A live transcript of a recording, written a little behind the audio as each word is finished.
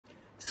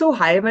So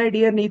hi my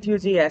dear NEET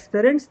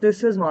aspirants,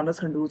 this is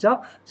Manas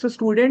Khanduja. So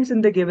students, in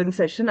the given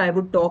session, I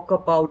would talk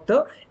about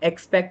the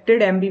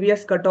expected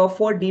MBBS cutoff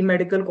for deemed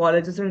medical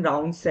colleges in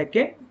round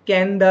second.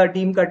 Can the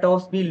deemed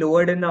cutoffs be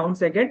lowered in round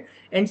second?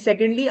 And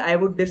secondly, I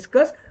would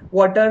discuss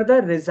what are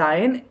the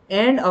resign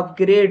and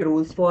upgrade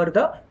rules for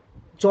the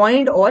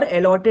joined or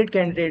allotted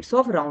candidates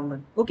of round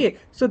 1. Okay,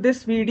 so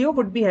this video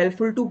would be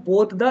helpful to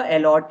both the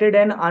allotted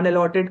and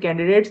unallotted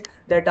candidates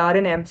that are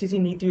in MCC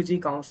Neet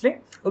UG counseling.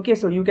 Okay,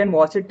 so you can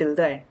watch it till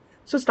the end.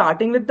 So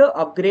starting with the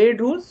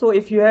upgrade rules. So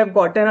if you have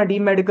gotten a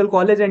deemed medical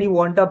college and you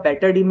want a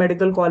better deemed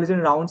medical college in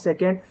round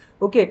second,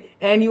 okay,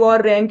 and your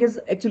rank is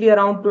actually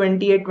around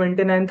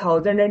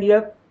 29,000 and you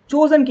have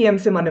chosen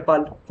KMC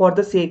Manipal for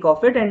the sake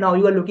of it, and now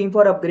you are looking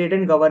for upgrade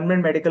in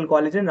government medical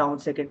college in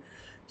round second.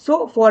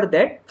 So for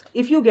that,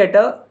 if you get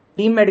a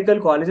deemed medical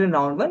college in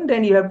round 1,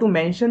 then you have to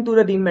mention to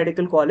the deemed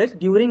medical college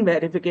during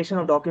verification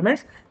of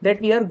documents that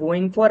we are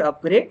going for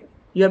upgrade.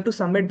 You have to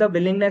submit the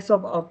willingness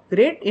of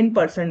upgrade in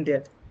person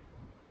there.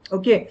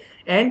 Okay,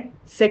 and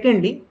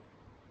secondly,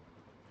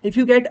 if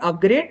you get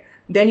upgrade,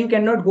 then you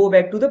cannot go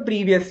back to the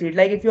previous seat.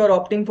 Like if you are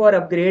opting for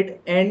upgrade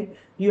and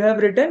you have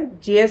written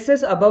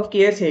JSS above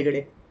KS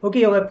Hegde.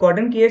 Okay, you have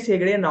gotten KS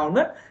Hegde in round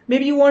 1.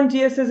 Maybe you want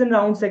JSS in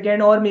round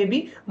second, or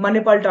maybe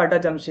Manipal Tata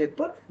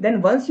Jamshedpur.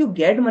 Then once you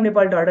get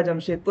Manipal Tata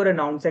Jamshedpur in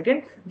round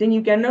second, then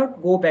you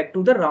cannot go back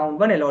to the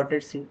round 1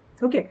 allotted seat.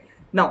 Okay,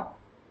 now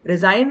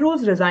resign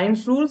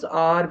rules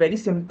are very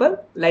simple.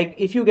 Like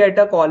if you get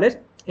a college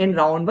in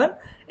round 1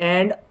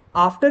 and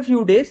after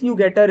few days you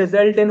get a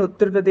result in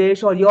Uttar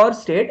Pradesh or your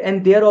state,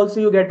 and there also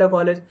you get a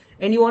college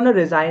and you want to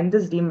resign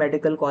this deemed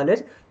medical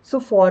college. So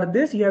for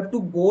this you have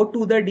to go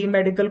to the deemed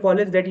medical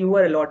college that you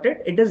were allotted.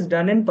 It is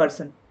done in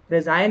person.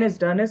 Resign is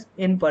done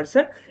in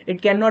person.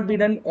 It cannot be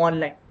done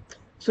online.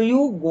 So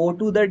you go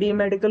to the deemed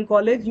medical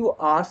college, you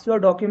ask your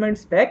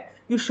documents back,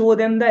 you show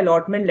them the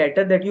allotment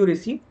letter that you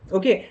received.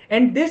 Okay,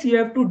 and this you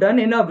have to done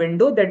in a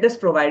window that is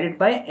provided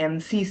by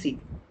MCC.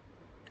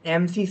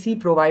 MCC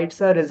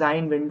provides a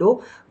resign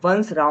window.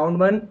 Once round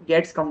 1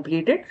 gets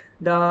completed,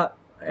 the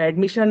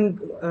admission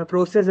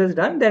process is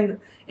done, then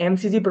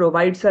MCC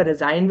provides a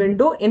resign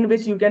window in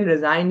which you can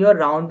resign your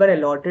round 1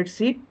 allotted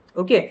seat.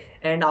 Okay,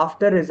 and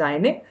after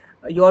resigning,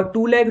 your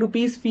 2 lakh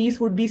rupees fees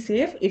would be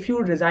safe if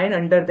you resign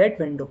under that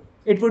window.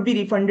 It would be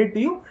refunded to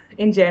you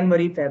in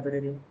January,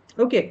 February.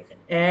 Okay,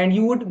 and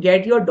you would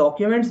get your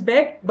documents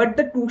back, but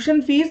the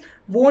tuition fees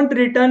won't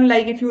return.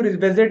 Like if you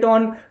visit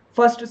on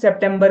 1st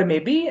September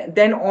maybe,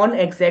 then on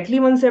exactly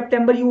 1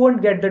 September you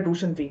won't get the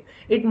tuition fee.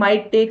 It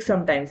might take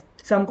some time.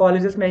 Some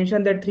colleges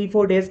mention that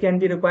 3-4 days can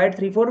be required,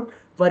 3-4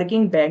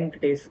 working bank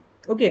days.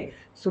 Okay,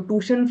 so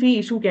tuition fee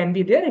issue can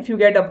be there if you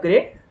get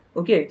upgrade.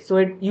 Okay, so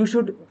you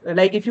should,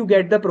 like if you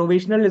get the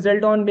provisional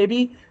result on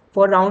maybe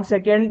for round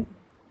second,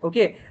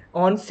 okay,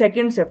 on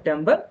 2nd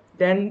September,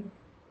 then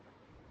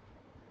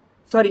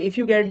sorry, if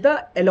you get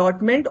the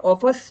allotment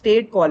of a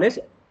state college,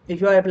 if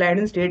you are applied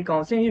in state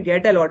counseling, you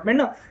get allotment,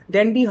 no,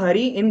 then be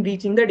hurry in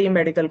reaching the deemed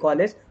medical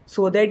college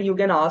so that you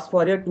can ask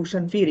for your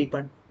tuition fee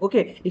refund.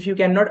 Okay, if you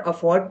cannot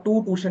afford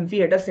 2 tuition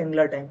fee at a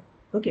singular time.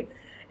 Okay,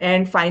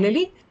 and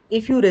finally,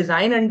 if you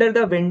resign under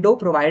the window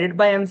provided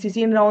by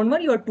MCC in round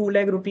 1, your 2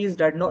 lakh rupees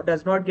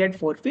does not get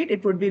forfeit.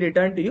 It would be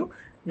returned to you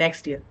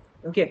next year.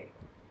 Okay,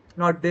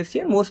 not this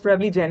year, most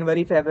probably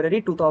January,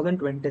 February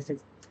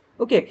 2026.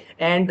 Okay,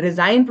 and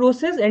resign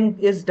process and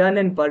is done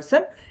in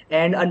person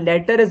and a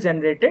letter is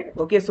generated.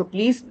 Okay, so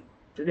please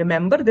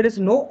remember there is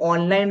no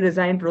online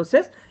resign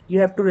process. You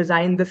have to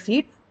resign the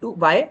seat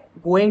by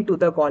going to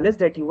the college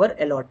that you were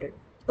allotted.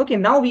 Okay,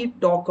 now we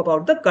talk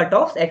about the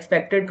cutoffs,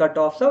 expected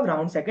cutoffs of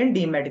round second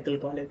deemed medical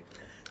college.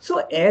 So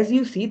as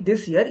you see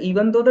this year,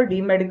 even though the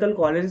deemed medical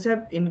colleges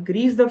have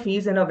increased the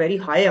fees in a very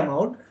high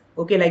amount,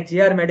 okay, like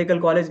JR Medical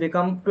College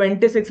become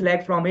 26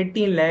 lakhs from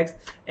 18 lakhs,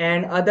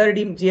 and other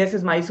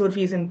GSS Mysore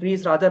fees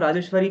increase, Raja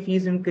Rajeshwari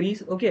fees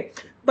increase, okay,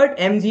 but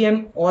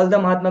MGM, all the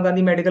Mahatma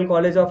Gandhi Medical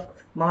College of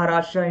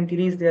Maharashtra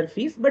increase their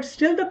fees, but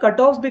still the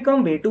cutoffs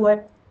become way too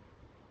high.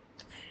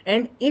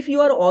 And if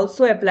you are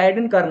also applied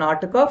in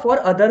Karnataka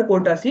for other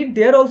quota seat,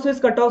 there also is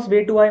cutoffs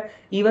way too high.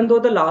 Even though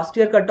the last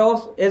year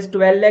cutoffs is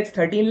 12 lakhs,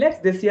 13 lakhs,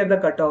 this year the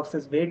cutoffs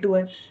is way too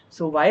high.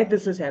 So why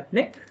this is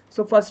happening?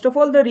 So first of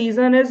all, the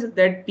reason is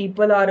that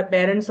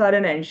parents are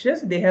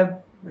anxious. They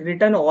have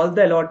written all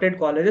the allotted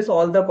colleges,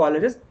 all the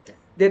colleges.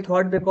 They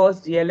thought because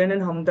GLN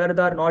and Hamdard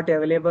are not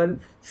available,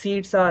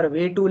 seats are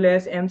way too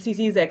less,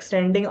 MCC is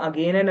extending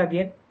again and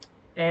again.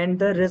 And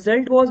the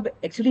result was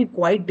actually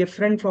quite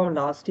different from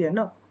last year,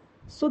 no?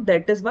 So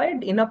that is why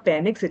in a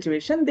panic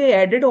situation, they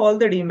added all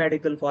the deemed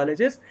medical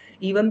colleges,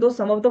 even though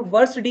some of the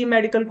worst deemed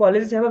medical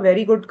colleges have a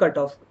very good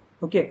cutoff.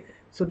 Okay,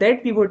 so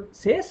that we would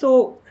say.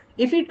 So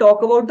if we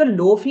talk about the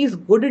low fees,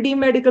 good deemed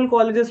medical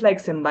colleges like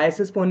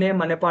Symbiosis Pune,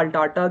 Manipal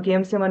Tata,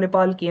 KMC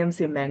Manipal,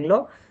 KMC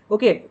Bangalore,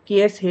 okay,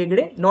 KS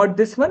Hegde, not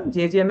this one.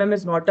 JJMM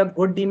is not a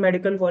good deemed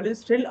medical college,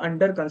 still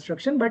under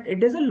construction, but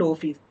it is a low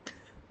fees.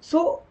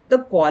 So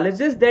the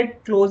colleges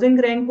that closing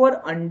rank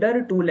were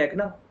under 2 lakh,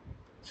 na,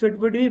 so it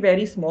would be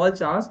very small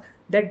chance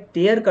that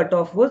their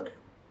cutoff was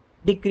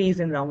decrease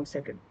in round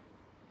second.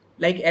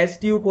 Like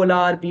STU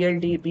Kolar,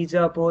 BLD,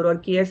 Bijapur or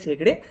KS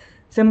Hegde,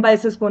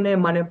 Symbiosis Pune,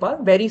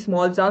 Manipal, very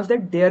small chance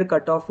that their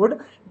cutoff would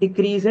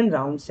decrease in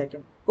round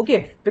second.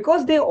 Okay,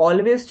 because they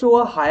always show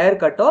a higher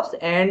cutoffs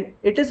and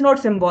it is not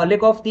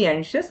symbolic of the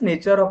anxious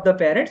nature of the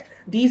parents.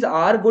 These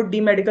are good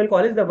D medical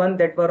college, the one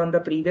that were on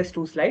the previous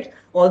two slides.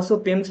 Also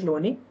PIMS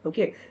Loni.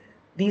 Okay,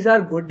 these are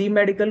good D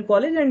medical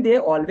college and they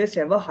always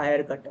have a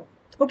higher cutoff.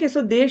 Okay,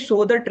 so they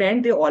show the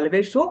trend, they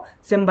always show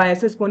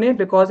Symbiosis Pune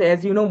because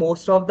as you know,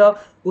 most of the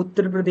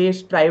Uttar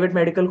Pradesh private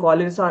medical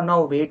colleges are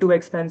now way too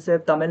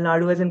expensive. Tamil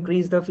Nadu has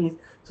increased the fees,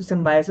 so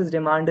Symbiosis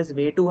demand is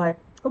way too high.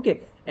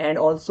 Okay, and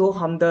also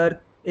Hamdard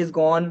is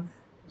gone,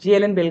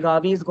 JLN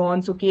Belgavi is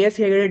gone, so KS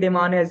Hegde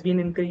demand has been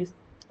increased.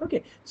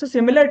 Okay, so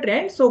similar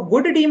trend. So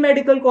good D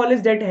medical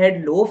college that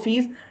had low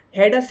fees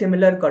had a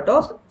similar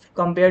cutoff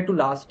compared to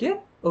last year.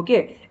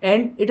 Okay,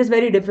 and it is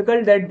very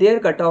difficult that their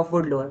cutoff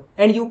would lower.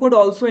 And you could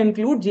also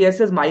include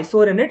GSS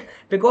Mysore in it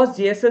because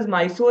GSS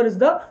Mysore is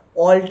the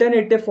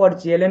alternative for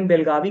JLN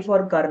Belgavi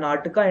for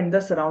Karnataka and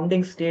the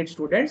surrounding state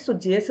students. So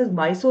GSS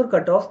Mysore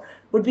cutoffs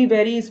would be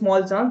very small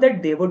chance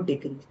that they would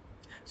decrease.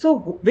 So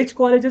which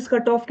colleges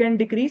cutoff can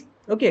decrease?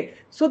 Okay,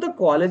 so the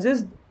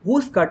colleges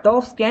whose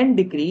cutoffs can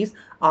decrease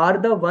are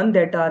the one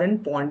that are in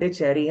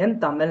Pondicherry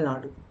and Tamil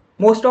Nadu.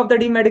 Most of the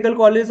D medical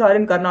colleges are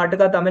in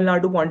Karnataka, Tamil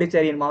Nadu,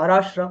 Pondicherry and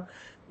Maharashtra.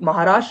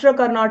 Maharashtra,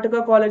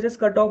 Karnataka colleges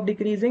cutoff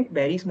decreasing,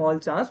 very small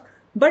chance.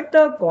 But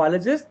the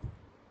colleges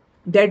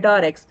that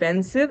are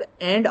expensive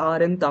and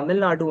are in Tamil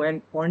Nadu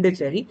and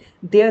Pondicherry,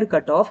 their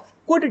cutoff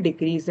could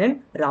decrease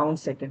in round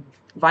second.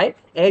 Why?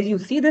 As you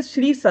see this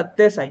Sri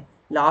Satya Sai,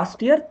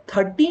 last year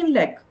 13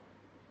 lakh,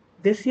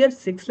 this year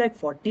 6 lakh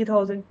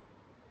 40,000.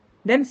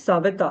 Then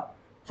Savita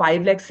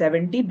 5 lakh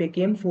 70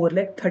 became 4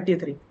 lakh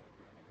 33.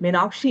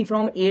 Meenakshi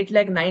from 8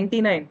 lakh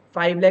 99,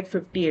 5 lakh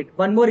 58.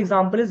 One more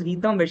example is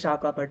Vitam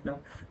Vishakhapatnam.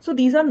 So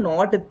these are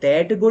not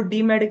that good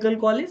D medical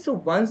college. So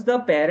once the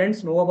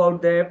parents know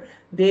about them,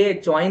 they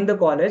join the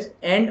college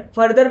and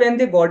further when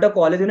they got a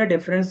college in a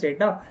different state,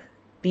 now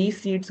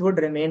these seats would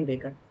remain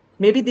vacant.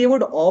 Maybe they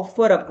would opt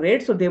for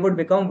upgrade, so they would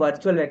become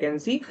virtual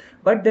vacancy.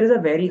 But there is a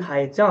very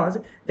high chance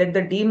that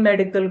the deemed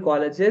medical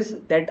colleges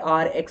that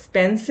are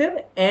expensive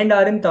and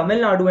are in Tamil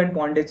Nadu and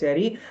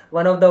Pondicherry,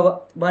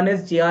 one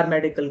is JR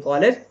Medical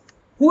College,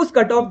 whose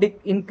cutoff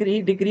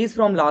decreased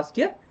from last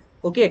year.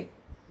 Okay,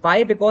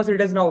 why? Because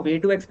it is now way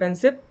too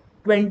expensive.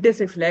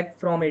 26 lakh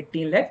from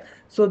 18 lakh.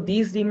 So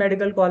these deemed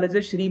medical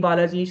colleges, Shri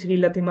Balaji, Shri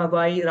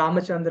Lathimabai,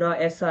 Ramachandra,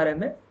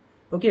 SRMA,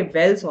 okay,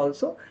 Wells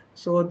also.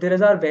 So there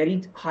is a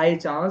very high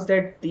chance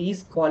that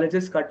these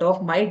colleges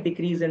cutoff might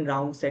decrease in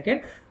round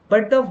second.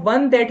 But the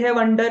one that have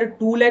under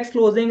 2 lakhs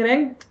closing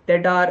rank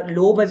that are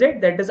low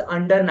budget, that is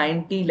under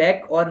 90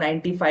 lakh or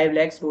 95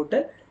 lakhs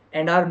total,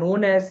 and are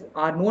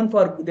known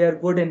for their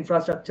good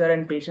infrastructure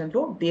and patient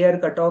load, their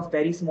cutoff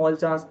very small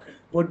chance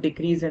would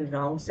decrease in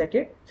round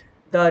second.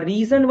 The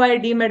reason why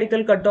D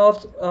medical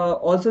cutoffs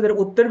also there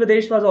Uttar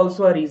Pradesh was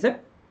also a reason.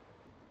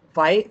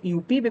 Why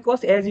UP?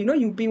 Because as you know,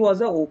 UP was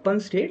an open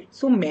state,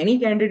 so many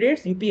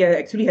candidates, UP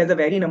actually has a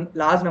very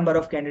large number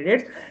of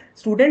candidates.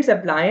 Students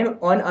applying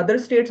on other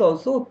states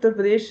also, Uttar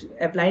Pradesh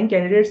applying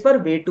candidates were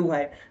way too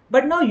high.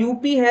 But now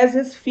UP has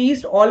its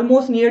fees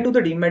almost near to the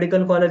deemed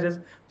medical colleges.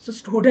 So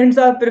students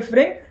are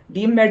preferring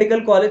deemed medical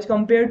college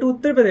compared to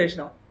Uttar Pradesh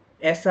now.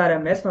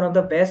 SRMS, one of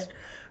the best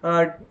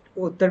Uttar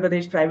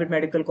Pradesh private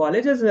medical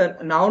colleges,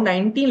 now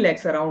 19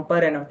 lakhs around per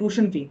annum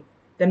tuition fee.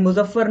 Then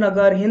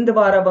Muzaffarnagar,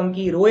 Hindwara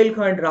Banki,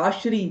 Rohilkhand,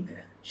 Rashri,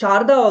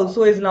 Sharda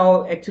also is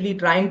now actually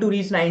trying to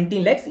reach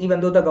 19 lakhs, even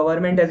though the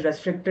government has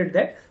restricted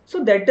that.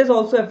 So that is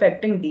also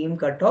affecting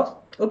deemed cutoffs.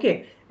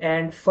 Okay,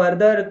 and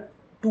further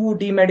 2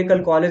 D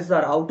medical colleges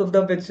are out of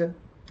the picture.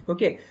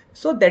 Okay,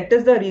 so that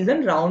is the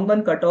reason round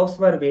 1 cutoffs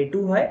were way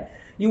too high.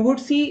 You would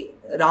see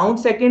round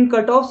second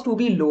cutoffs to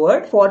be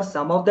lowered for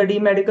some of the D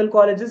medical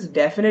colleges,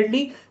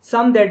 definitely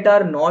some that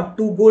are not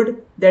too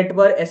good, that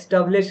were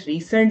established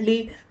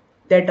recently,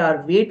 that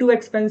are way too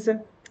expensive.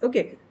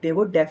 Okay, they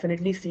would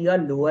definitely see a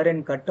lower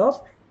in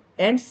cutoffs.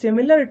 And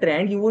similar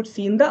trend you would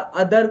see in the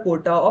other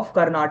quota of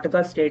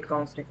Karnataka State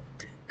Counseling.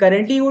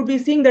 Currently, you would be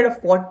seeing that a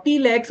 40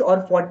 lakhs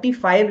or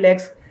 45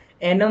 lakhs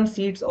annum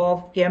seats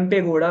of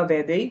Kempegoda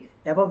where they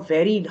have a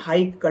very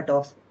high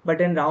cutoffs.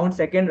 But in round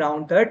second,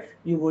 round third,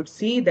 you would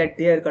see that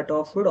their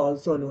cutoffs would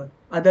also lower.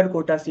 Other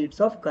quota seats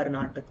of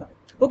Karnataka.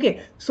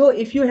 Okay, so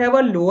if you have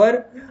a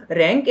lower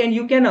rank and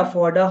you can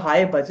afford a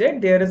high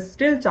budget, there is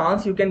still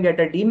chance you can get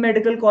a deemed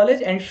medical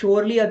college and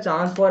surely a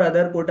chance for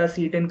other quota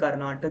seat in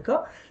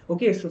Karnataka.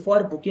 Okay, so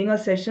for booking a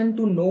session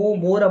to know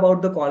more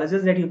about the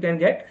colleges that you can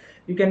get,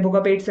 you can book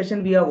a paid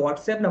session via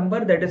WhatsApp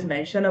number that is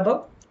mentioned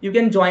above. You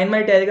can join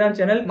my Telegram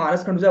channel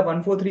Manas Khanduja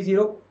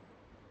 1430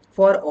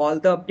 for all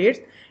the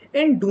updates.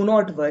 And do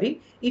not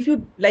worry if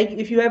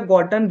you have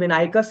gotten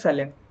Vinayaka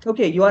Salem.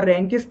 Okay, your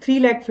rank is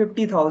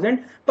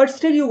 3,50,000, but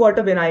still you got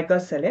a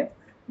Vinayaka Salem.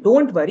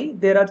 Don't worry,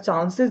 there are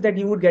chances that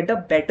you would get a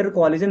better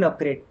college in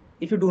upgrade.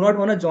 If you do not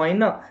want to join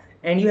now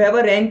and you have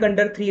a rank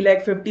under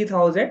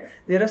 3,50,000,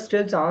 there are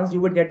still chance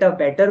you would get a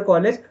better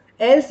college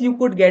else you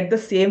could get the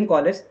same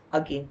college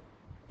again,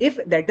 if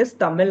that is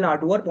Tamil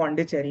Nadu or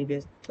Pondicherry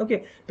based.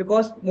 Okay,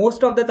 because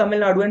most of the Tamil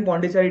Nadu and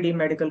Pondicherry deemed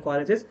medical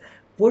colleges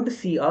would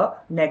see a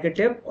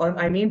negative, or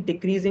I mean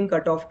decreasing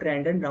cutoff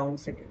trend in round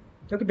second.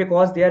 Okay,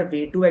 because they are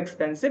way too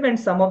expensive and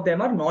some of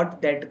them are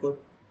not that good.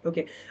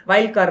 Okay,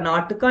 while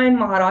Karnataka and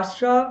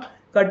Maharashtra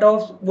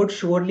cutoffs would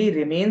surely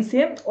remain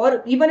same,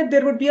 or even if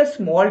there would be a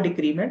small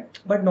decrement,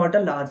 but not a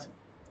large.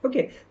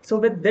 Okay, so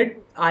with that,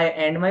 I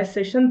end my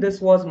session.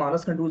 This was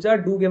Manas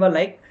Khanduja. Do give a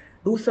like,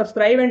 do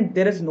subscribe, and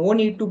there is no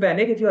need to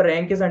panic if your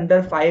rank is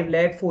under 5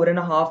 lakh,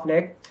 4.5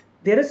 lakh.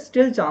 There is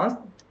still chance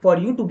for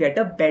you to get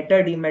a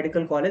better deemed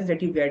medical college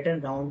that you get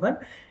in round 1.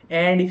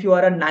 And if you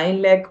are a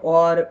 9 lakh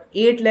or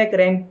 8 lakh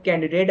rank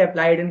candidate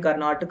applied in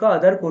Karnataka,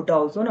 other quota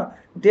also, na,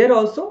 there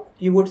also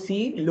you would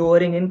see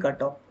lowering in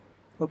cutoff.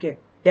 Okay,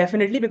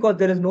 definitely, because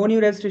there is no new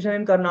registration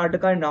in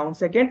Karnataka in round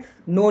second,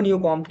 no new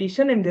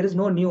competition, and there is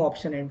no new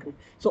option entry.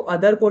 So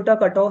other quota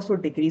cutoffs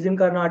would decrease in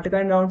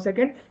Karnataka in round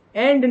second,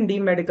 and in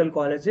deemed medical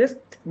colleges,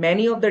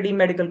 many of the deemed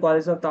medical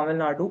colleges of Tamil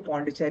Nadu,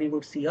 Pondicherry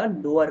would see a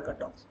lower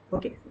cutoffs.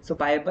 Okay, so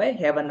bye bye,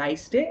 have a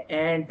nice day,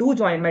 and do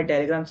join my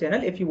Telegram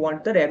channel if you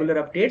want the regular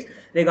updates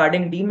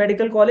regarding deemed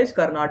medical college,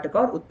 Karnataka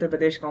or Uttar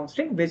Pradesh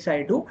counseling, which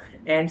I do,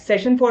 and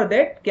session for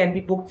that can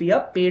be booked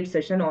via paid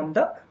session on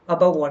the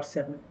above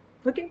WhatsApp.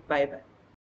 Okay, bye bye.